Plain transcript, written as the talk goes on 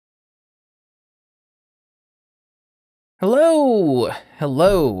Hello!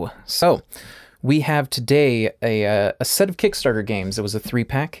 Hello! So, we have today a set of Kickstarter games. It was a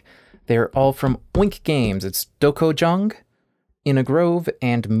 3-pack. They're all from Oink Games. It's Dokojong, In a Grove,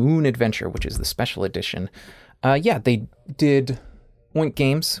 and Moon Adventure, which is the special edition. Yeah, they did Oink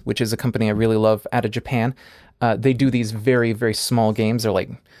Games, which is a company I really love out of Japan. They do these very, very small games. They're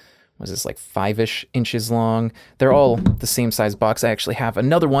like, what is this, like 5-ish inches long? They're all the same size box. I actually have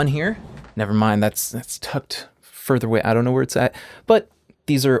another one here. Never mind, that's tucked further away. I don't know where it's at, but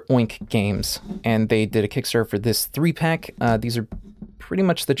these are Oink Games, and they did a Kickstarter for this 3-pack. These are pretty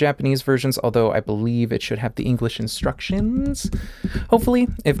much the Japanese versions, although I believe it should have the English instructions. Hopefully.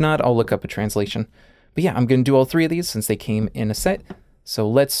 If not, I'll look up a translation. But yeah, I'm going to do all 3 of these since they came in a set. So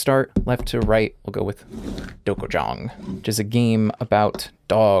let's start left to right. We'll go with Dokojong, which is a game about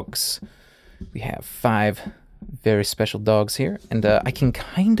dogs. We have 5 very special dogs here, and I can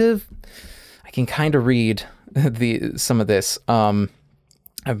kind of read some of this. I've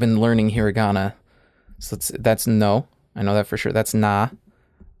been learning hiragana, so that's no. I know that for sure. That's na.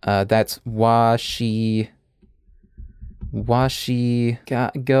 That's washi.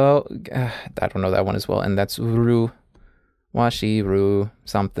 Go. I don't know that one as well. And that's ru. Washi ru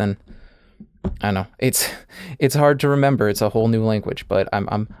something. I know it's hard to remember. It's a whole new language, but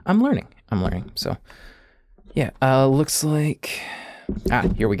I'm learning. So yeah. Looks like.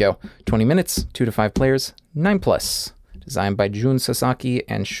 Here we go. 20 minutes, 2 to 5 players, 9+. Designed by Jun Sasaki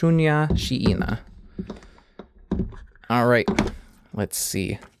and Shunya Shiina. All right, let's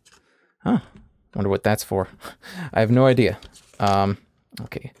see. Wonder what that's for. I have no idea.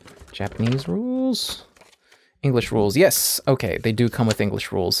 Okay, Japanese rules. English rules, yes. Okay, they do come with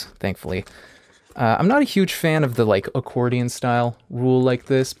English rules, thankfully. I'm not a huge fan of the like accordion style rule like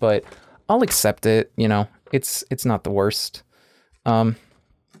this, but I'll accept it, you know. It's not the worst.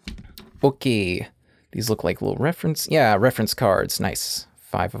 Okay, these look like little reference cards. Nice.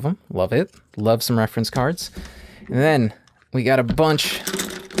 5 of them. Love it. Love some reference cards. And then we got a bunch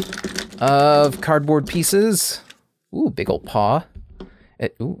of cardboard pieces. Ooh, big old paw.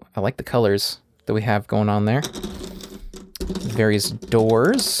 Ooh, I like the colors that we have going on there. Various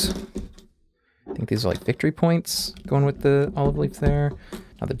doors. I think these are like victory points going with the olive leaf there.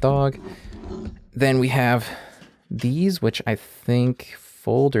 Another dog. Then we have these, which I think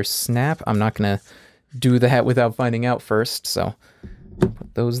fold or snap. I'm not gonna do that without finding out first, so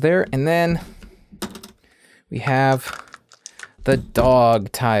put those there. And then we have the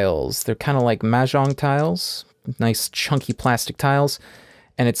dog tiles. They're kind of like mahjong tiles, nice chunky plastic tiles.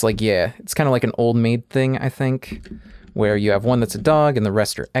 And it's like, yeah, it's kind of like an old maid thing, I think, where you have one that's a dog and the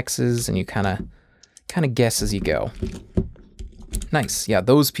rest are X's, and you kind of guess as you go. Nice. Yeah,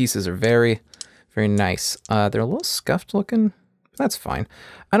 those pieces are very, very nice. They're a little scuffed looking. That's fine.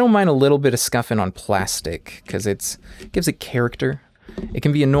 I don't mind a little bit of scuffing on plastic because it gives it character. It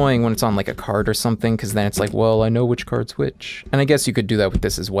can be annoying when it's on like a card or something, because then it's like, well, I know which card's which. And I guess you could do that with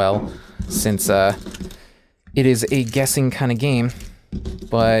this as well, since it is a guessing kind of game,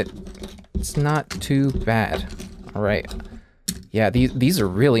 but it's not too bad. All right. Yeah, these are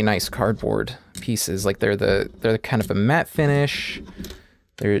really nice cardboard pieces. Like they're kind of a matte finish.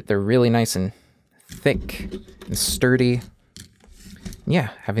 They're really nice and thick and sturdy. Yeah,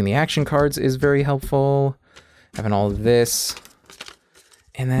 having the action cards is very helpful. Having all of this.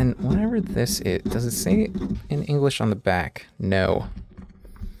 And then whatever this is, does it say in English on the back? No.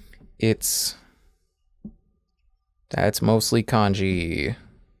 That's mostly kanji.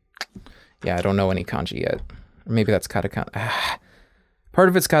 Yeah, I don't know any kanji yet. Or maybe that's katakana. Part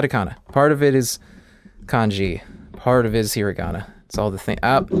of it's katakana. Part of it is kanji. Part of it is hiragana. It's all the thing.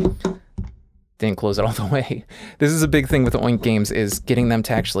 Didn't close it all the way. This is a big thing with Oink Games, is getting them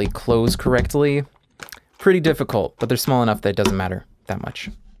to actually close correctly. Pretty difficult, but they're small enough that it doesn't matter that much.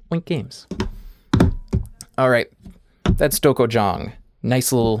 Oink Games. All right, that's Dokojong.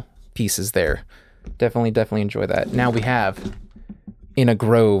 Nice little pieces there. Definitely enjoy that. Now we have In a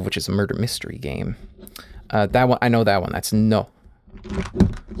Grove, which is a murder mystery game. That one, I know that one. That's no.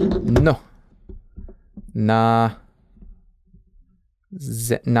 Naze.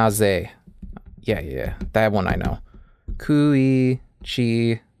 Yeah, that one I know. Kuichi,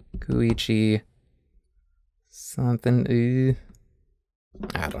 something.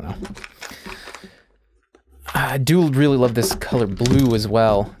 I don't know. I do really love this color blue as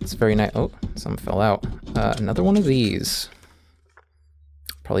well. It's very nice. Oh, some fell out. Another one of these.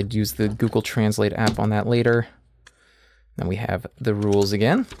 Probably use the Google Translate app on that later. Then we have the rules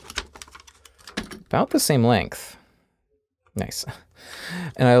again. About the same length. Nice.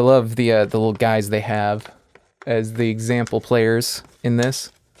 And I love the little guys they have as the example players in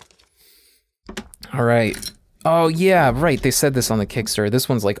this. All right, Oh, yeah, right. They said this on the Kickstarter. This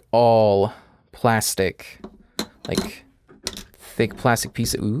one's like all plastic. Like thick plastic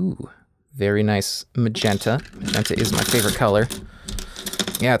piece. Ooh, very nice magenta. Magenta is my favorite color.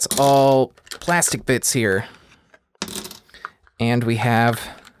 Yeah, it's all plastic bits here. And we have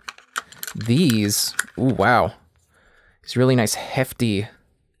these. Ooh, wow. These really nice hefty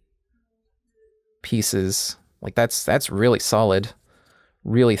pieces. Like that's really solid.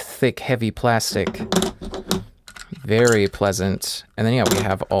 Really thick, heavy plastic. Very pleasant. And then yeah, we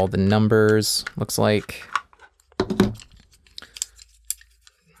have all the numbers. Looks like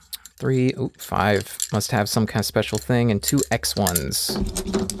 3, 5 must have some kind of special thing, and 2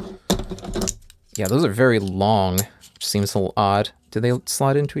 X1s. Yeah, those are very long, which seems a little odd. Do they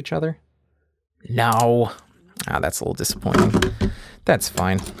slide into each other? No. Ah, that's a little disappointing. That's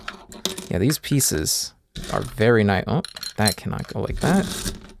fine. Yeah, these pieces are very nice. Oh, that cannot go like that.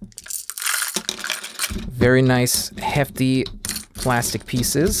 Very nice, hefty plastic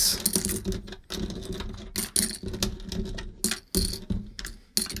pieces.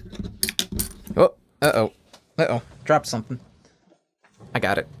 Oh, uh-oh. Uh-oh. Dropped something. I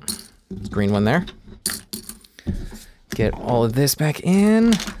got it. Green one there. Get all of this back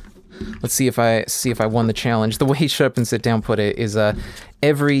in. Let's see if I won the challenge. The way Shut Up and Sit Down put it is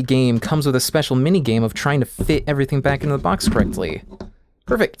every game comes with a special mini game of trying to fit everything back into the box correctly.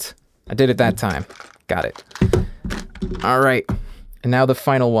 Perfect. I did it that time. Got it. All right. And now the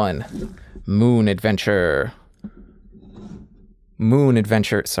final one. Moon Adventure. Moon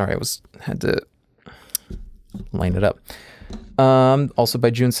Adventure. Sorry, had to line it up. Also by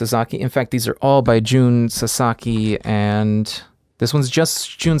Jun Sasaki. In fact, these are all by Jun Sasaki, and this one's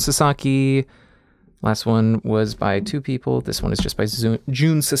just Jun Sasaki. Last one was by 2 people. This one is just by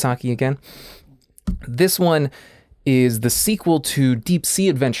Jun Sasaki again. This one is the sequel to Deep Sea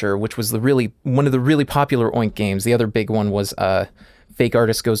Adventure, which was one of the really popular Oink games. The other big one was Fake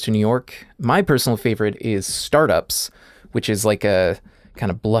Artist Goes to New York. My personal favorite is Startups, which is like a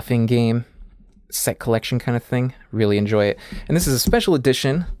kind of bluffing game, set collection kind of thing. Really enjoy it. And this is a special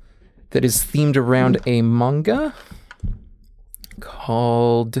edition that is themed around a manga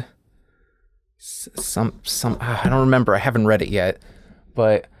called I don't remember. I haven't read it yet,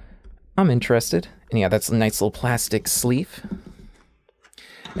 but I'm interested. And yeah, that's a nice little plastic sleeve.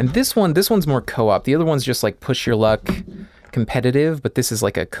 And this one's more co-op. The other one's just like push your luck competitive, but this is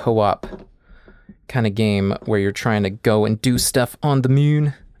like a co-op kind of game where you're trying to go and do stuff on the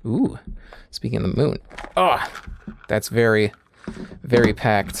moon. Ooh, speaking of the moon. Oh, that's very, very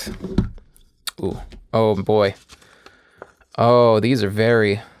packed. Ooh, oh boy. Oh, these are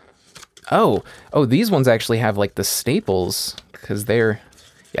very... Oh, these ones actually have like the staples, because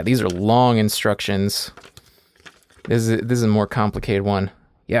yeah, these are long instructions. This is a more complicated one.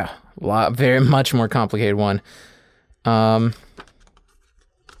 Yeah, very much more complicated one.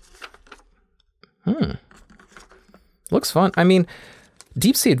 Looks fun. I mean,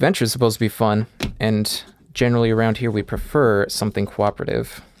 Deep Sea Adventure is supposed to be fun, and generally around here we prefer something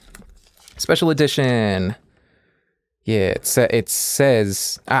cooperative. Special edition. Yeah, it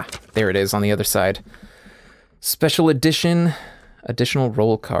says, there it is on the other side. Special edition, additional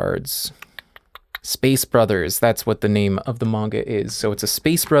roll cards. Space Brothers, that's what the name of the manga is. So it's a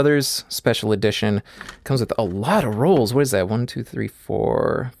Space Brothers special edition. Comes with a lot of rolls. What is that? 1, 2, 3,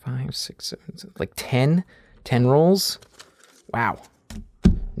 4, 5, 6, 7, like 10? 10 rolls? Wow.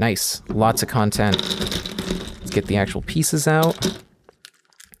 Nice. Lots of content. Let's get the actual pieces out.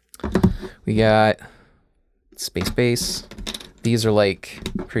 We got Space Base. These are like,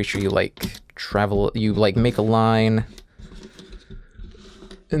 pretty sure you like travel, you like make a line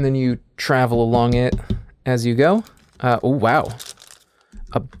and then you travel along it as you go. Oh wow.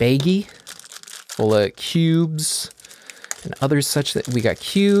 A baggie full of cubes and others such that we got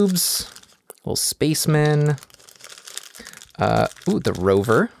cubes, little spacemen. Ooh, the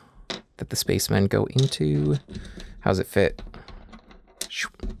rover that the spacemen go into. How's it fit?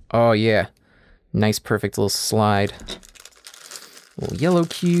 Oh yeah. Nice, perfect little slide. Little yellow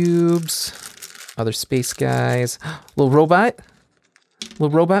cubes. Other space guys. Little robot. Little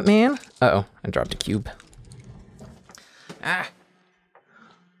robot man. Uh-oh, I dropped a cube. Ah!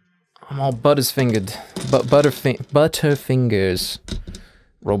 I'm all butterfingers. Butterfingers.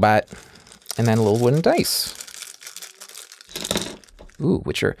 Robot. And then a little wooden dice. Ooh,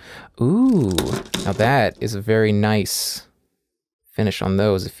 ooh, now that is a very nice finish on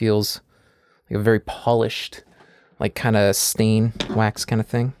those. It feels like a very polished, like kind of stain wax kind of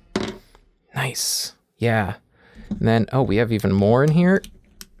thing. Nice. Yeah. And then, oh, we have even more in here.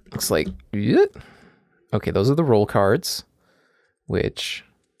 Looks like, okay, those are the roll cards, which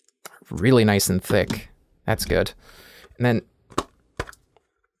are really nice and thick. That's good. And then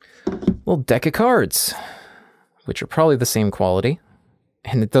little deck of cards, which are probably the same quality.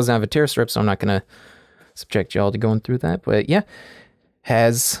 And it doesn't have a tear strip, so I'm not going to subject y'all to going through that. But yeah,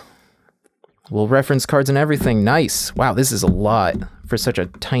 has little reference cards and everything. Nice. Wow, this is a lot for such a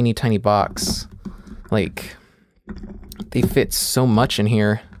tiny, tiny box. Like, they fit so much in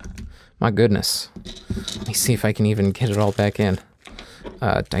here. My goodness. Let me see if I can even get it all back in.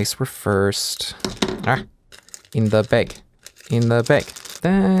 Dice were first. Ah, in the bag. In the bag.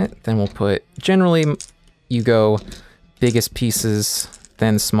 That, then we'll put, generally you go biggest pieces,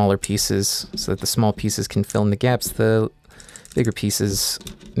 then smaller pieces, so that the small pieces can fill in the gaps the bigger pieces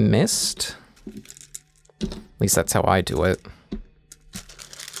missed. At least that's how I do it.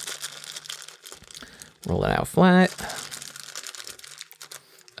 Roll it out flat.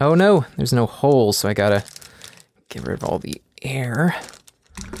 Oh no, there's no hole, so I gotta get rid of all the air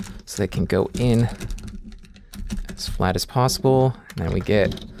so they can go in as flat as possible. And then we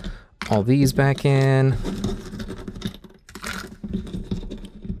get all these back in.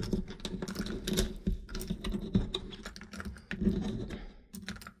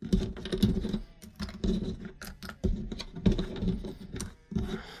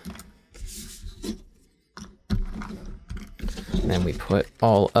 Then we put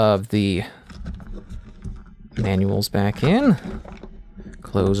all of the manuals back in,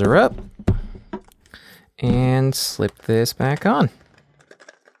 close her up, and slip this back on.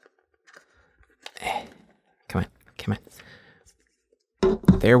 Come on, come on.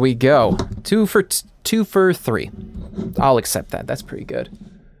 There we go. Two for three. I'll accept that. That's pretty good.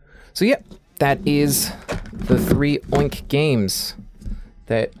 So yeah, that is the 3 Oink games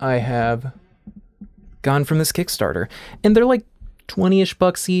that I have gone from this Kickstarter. And they're like 20-ish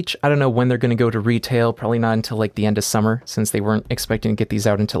bucks each. I don't know when they're going to go to retail. Probably not until like the end of summer, since they weren't expecting to get these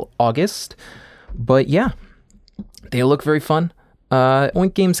out until August. But yeah, they look very fun.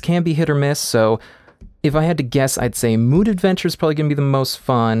 Oink games can be hit or miss, so if I had to guess, I'd say Mood Adventure is probably going to be the most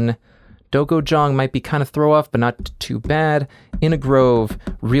fun. Dokojong might be kind of throw off, but not too bad. In a Grove,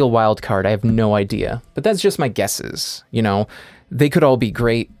 real wild card, I have no idea. But that's just my guesses, you know. They could all be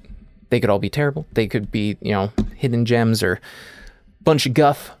great. They could all be terrible. They could be, you know, hidden gems or bunch of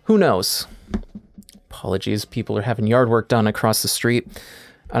guff. Who knows? Apologies, people are having yard work done across the street.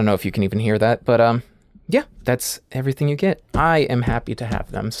 I don't know if you can even hear that, but yeah, that's everything you get. I am happy to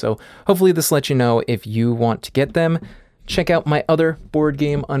have them. So hopefully this lets you know if you want to get them. Check out my other board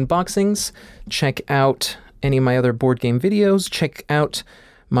game unboxings. Check out any of my other board game videos. Check out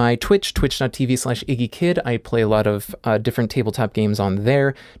my Twitch, twitch.tv/IggyKid. I play a lot of different tabletop games on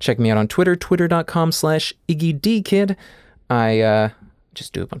there. Check me out on Twitter, twitter.com/IggyDkid. I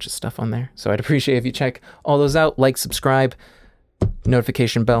just do a bunch of stuff on there. So I'd appreciate if you check all those out. Like, subscribe,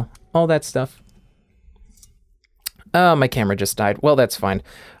 notification bell, all that stuff. My camera just died. Well, that's fine.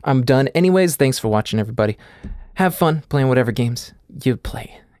 I'm done. Anyways, thanks for watching, everybody. Have fun playing whatever games you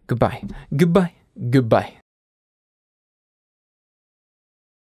play. Goodbye. Goodbye. Goodbye.